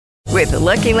With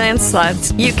Lucky Land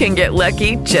Slots, you can get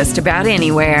lucky just about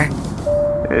anywhere.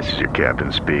 This is your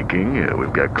captain speaking.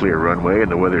 We've got clear runway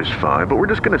and the weather's fine, but we're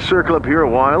just going to circle up here a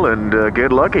while and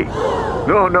get lucky.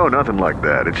 No, nothing like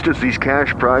that. It's just these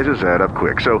cash prizes add up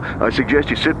quick. So I suggest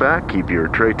you sit back, keep your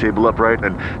tray table upright,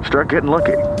 and start getting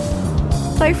lucky.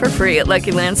 Play for free at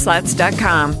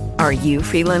LuckyLandSlots.com. Are you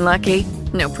feeling lucky?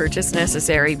 No purchase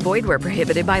necessary. Void where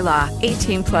prohibited by law.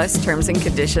 18 plus terms and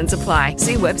conditions apply.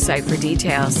 See website for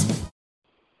details.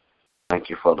 Thank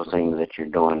you for the things that you're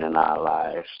doing in our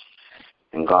lives.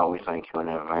 And God, we thank you in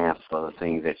advance for the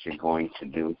things that you're going to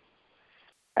do.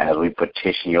 As we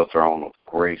petition your throne of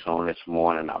grace on this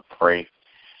morning, I pray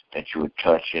that you would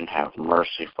touch and have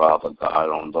mercy, Father God,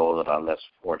 on those that are less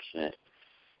fortunate.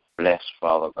 Bless,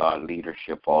 Father God,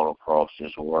 leadership all across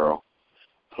this world,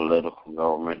 political,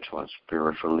 governmental, and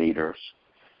spiritual leaders.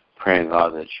 Praying,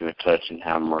 God, that you would touch and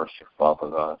have mercy, Father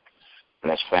God.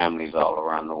 Bless families all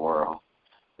around the world.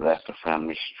 Bless the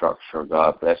family structure,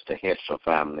 God. Bless the heads of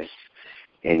families.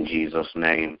 In Jesus'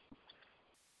 name,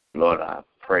 Lord, I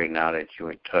pray now that you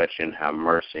would touch and have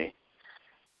mercy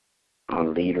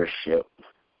on leadership.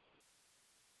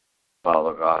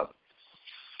 Father God,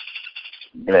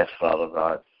 bless, Father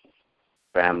God,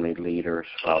 family leaders,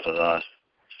 Father God,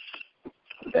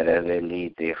 that as they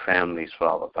lead their families,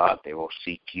 Father God, they will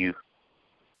seek you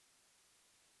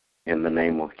in the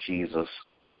name of Jesus.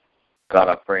 God,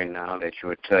 I pray now that you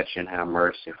would touch and have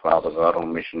mercy, Father God,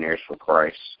 on Missionaries for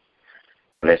Christ.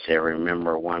 Bless every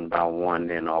member one by one,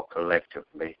 then all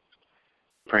collectively.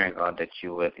 Praying, God, that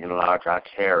you would enlarge our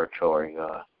territory,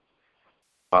 God.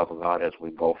 Father God, as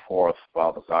we go forth,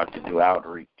 Father God, to do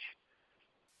outreach,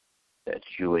 that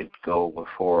you would go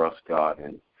before us, God,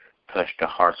 and touch the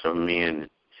hearts of men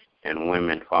and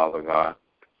women, Father God,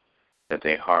 that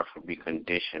their hearts would be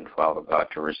conditioned, Father God,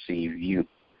 to receive you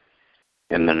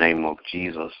in the name of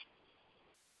Jesus.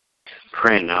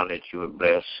 Praying now that you would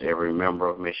bless every member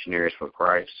of Missionaries for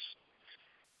Christ,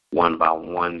 one by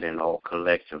one, then all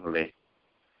collectively.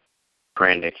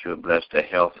 Praying that you would bless the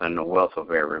health and the wealth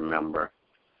of every member.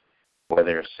 Where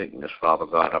there is sickness, Father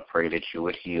God, I pray that you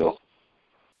would heal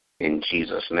in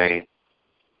Jesus' name.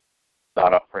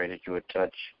 God, I pray that you would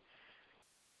touch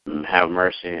and have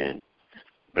mercy and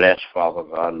bless, Father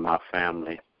God, my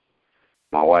family,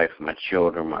 my wife, my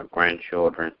children, my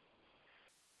grandchildren.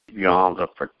 Your arms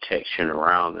of protection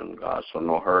around them, God, so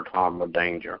no hurt, harm, or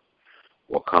danger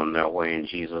will come their way in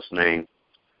Jesus' name.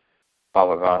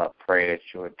 Father God, I pray that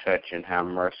you would touch and have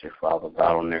mercy, Father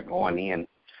God, on their going in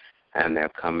and their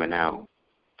coming out.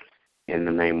 In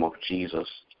the name of Jesus.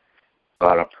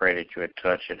 God, I pray that you would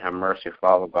touch and have mercy,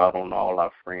 Father God, on all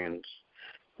our friends,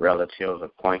 relatives,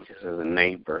 acquaintances, and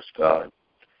neighbors, God.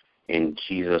 In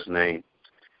Jesus' name.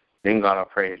 Then, God, I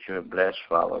pray that you would bless,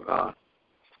 Father God.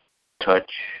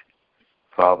 Touch,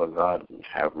 Father God, and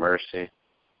have mercy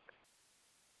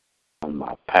on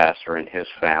my pastor and his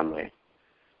family.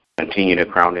 Continue to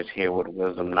crown his head with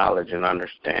wisdom, knowledge, and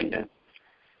understanding.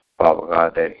 Father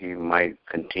God, that he might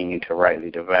continue to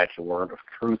rightly divide your word of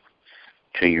truth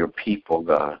to your people,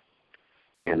 God.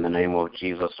 In the name of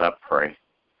Jesus, I pray.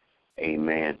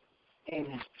 Amen.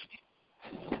 Amen.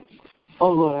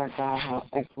 Oh, Lord our God, how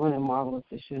excellent and marvelous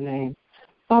is your name.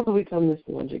 Father, we come this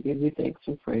morning to give you thanks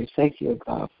and praise. Thank you,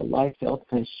 God, for life, health,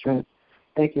 and strength.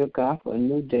 Thank you, God, for a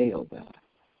new day, oh God.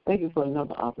 Thank you for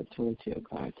another opportunity, oh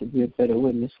God, to be a better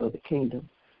witness for the kingdom.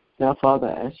 Now, Father,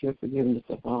 I ask your forgiveness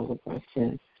of all of our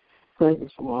sins. Cleanse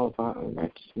us from all of our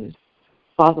unrighteousness.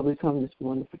 Father, we come this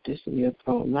morning to petition your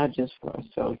throne, not just for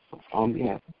ourselves, but on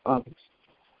behalf of others.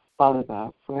 Father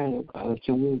God, praying, oh God, that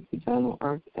your will be done on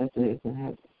earth as it is in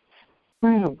heaven.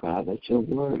 Praying, oh God, that your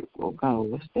word, oh God,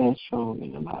 will stand strong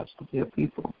in the lives of your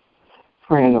people.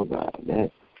 Praying, oh God,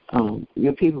 that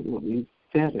your people will be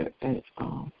better at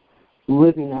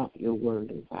living out your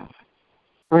word, oh God.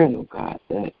 Praying, oh God,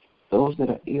 that those that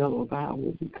are ill, oh God,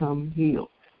 will become healed,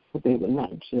 but they will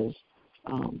not just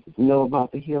know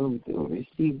about the healing, but they will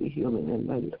receive the healing and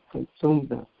let it consume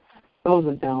them. Those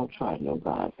are downtrodden, oh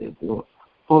God, that will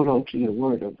hold on to your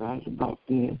word, oh God, about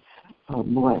being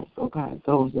blessed, oh God.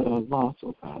 Those that are lost,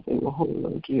 oh God, they will hold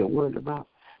on to your word about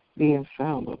being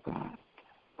found, oh God.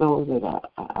 Those that are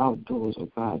outdoors, oh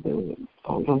God, they will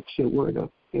hold on to your word of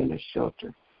being a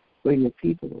shelter for your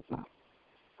people, oh God.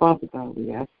 Father God,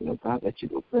 we ask you, oh God, that you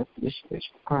will bless the missionaries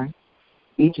for Christ,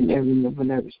 each and every member in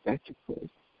their respective place.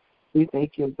 We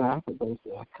thank you, God, for those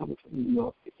that are coming from the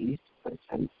north, the east, the west,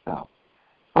 and the south.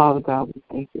 Father God, we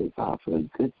thank you, God, for the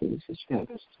good things that you have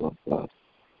in store for us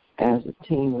as a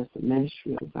team, as the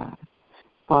ministry, oh God.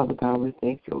 Father God, we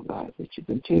thank you, oh God, that you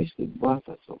continuously bless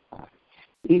us, oh God,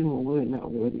 even when we're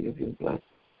not worthy of your blessing.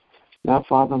 Now,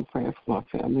 Father, I'm praying for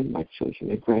my family, my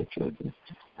children, and grandchildren.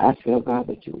 Asking, oh God,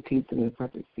 that you will keep them in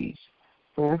perfect peace.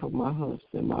 Praying for my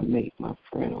husband, my mate, my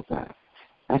friend, oh God.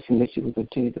 Asking that you will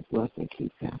continue to bless and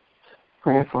keep them.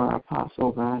 Praying for our apostle,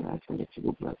 oh God. Asking that you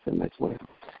will bless them as well.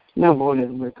 Now, Lord, as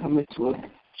we're coming to a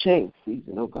change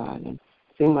season, oh God, and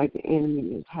it seems like the enemy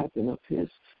is hyping up his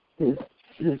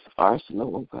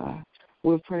arsenal, oh God.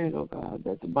 We're praying, oh God,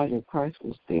 that the body of Christ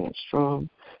will stand strong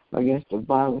against the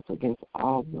violence, against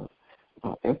all the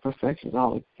imperfections,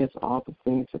 against all the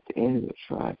things that the enemy will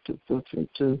try to filter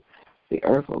into the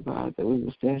earth, oh God, that we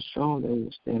will stand strong, that we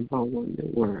will stand bold in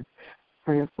your word.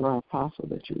 Praying for our apostle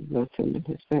that you bless him and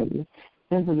his family.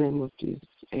 In the name of Jesus,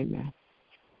 amen.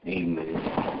 Amen.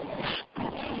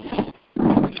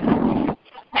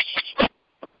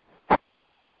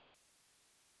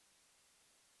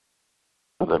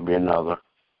 There'll be another.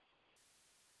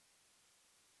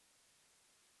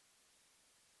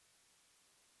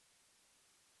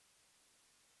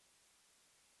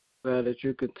 God, that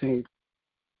you continue.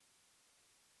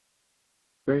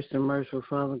 Grace and merciful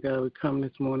Father God, we come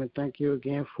this morning. Thank you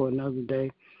again for another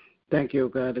day. Thank you,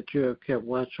 God, that you have kept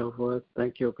watch over us.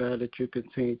 Thank you, God, that you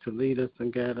continue to lead us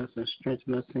and guide us and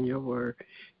strengthen us in your word.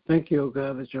 Thank you,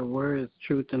 God, that your word is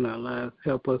truth in our lives.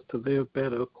 Help us to live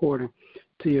better according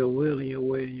to your will and your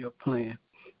way and your plan.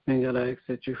 And God, I ask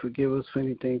that you forgive us for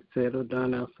anything said or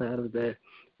done outside of that,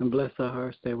 and bless our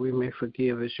hearts that we may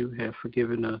forgive as you have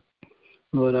forgiven us.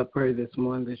 Lord, I pray this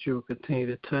morning that you will continue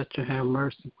to touch and have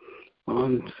mercy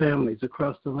on families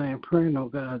across the land, praying, oh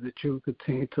God, that you will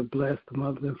continue to bless the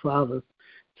mothers and fathers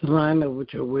to line up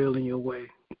with your will and your way,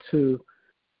 to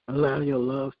allow your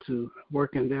love to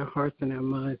work in their hearts and their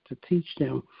minds, to teach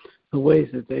them the ways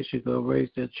that they should go, raise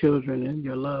their children in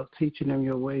your love, teaching them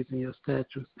your ways and your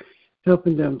statutes,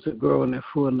 helping them to grow in their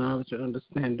full knowledge and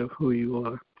understanding of who you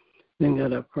are. Then,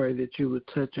 God, I pray that you would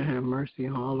touch and have mercy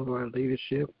on all of our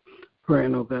leadership,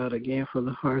 praying, oh God, again for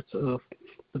the hearts of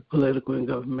the political and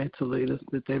governmental leaders,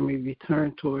 that they may be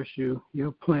turned towards you,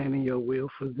 your plan and your will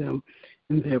for them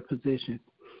in their positions.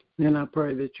 Then I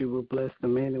pray that you will bless the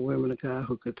men and women of God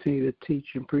who continue to teach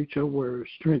and preach your word,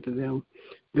 strengthen them,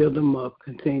 build them up,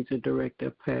 continue to direct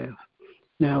their path.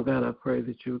 Now, God, I pray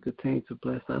that you will continue to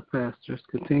bless our pastors,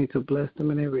 continue to bless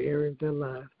them in every area of their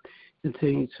lives,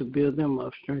 continue to build them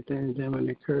up, strengthen them, and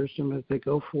encourage them as they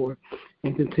go forward,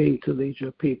 and continue to lead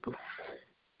your people.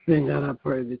 Then, God, I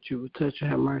pray that you will touch and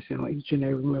have mercy on each and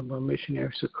every member of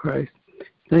Missionaries of Christ.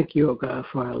 Thank you, O God,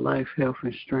 for our life, health,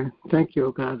 and strength. Thank you,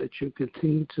 O God, that you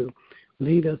continue to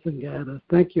lead us and guide us.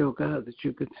 Thank you, O God, that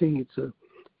you continue to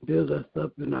build us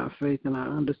up in our faith and our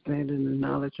understanding and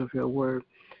knowledge of your word,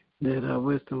 that our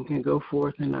wisdom can go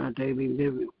forth in our daily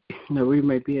living, that we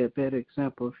may be a better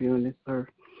example of you on this earth.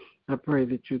 I pray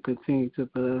that you continue to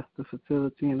bless the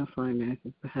facility and the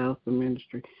finances, the house, the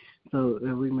ministry, so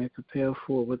that we may prepare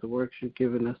for what the works you've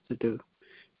given us to do.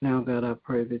 Now, God, I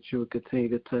pray that you will continue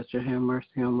to touch and have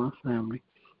mercy on my family.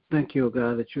 Thank you, O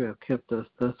God, that you have kept us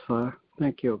thus far.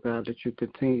 Thank you, O God, that you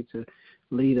continue to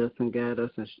lead us and guide us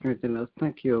and strengthen us.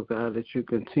 Thank you, O God, that you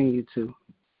continue to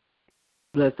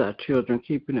bless our children,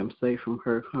 keeping them safe from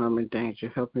hurt, harm, and danger,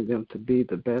 helping them to be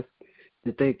the best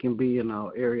that they can be in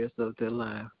all areas of their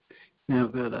lives. Now,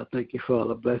 God, I thank you for all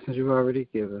the blessings you've already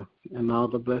given and all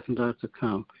the blessings are to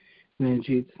come. And in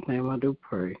Jesus' name I do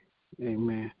pray.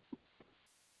 Amen.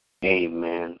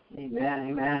 Amen. Amen,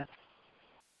 amen.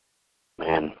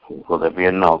 Man, will there be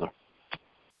another?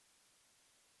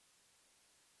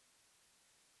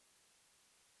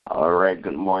 All right,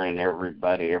 good morning,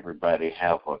 everybody. Everybody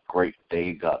have a great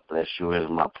day. God bless you is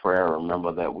my prayer.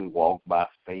 Remember that we walk by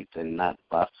faith and not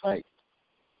by sight.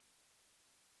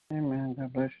 Amen.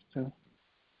 God bless you too.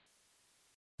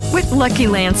 With Lucky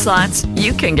Land Slots,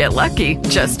 you can get lucky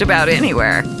just about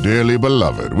anywhere. Dearly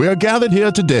beloved, we are gathered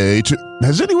here today to...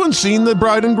 Has anyone seen the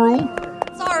bride and groom?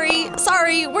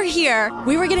 Sorry, we're here.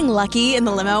 We were getting lucky in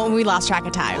the limo and we lost track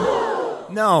of time.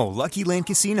 No, Lucky Land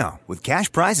Casino, with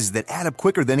cash prizes that add up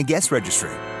quicker than a guest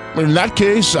registry. In that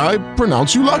case, I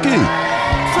pronounce you lucky.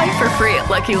 Play for free at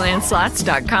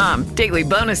LuckyLandSlots.com. Daily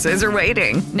bonuses are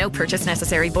waiting. No purchase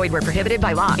necessary. Void where prohibited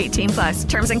by law. 18+.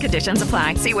 Terms and conditions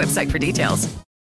apply. See website for details.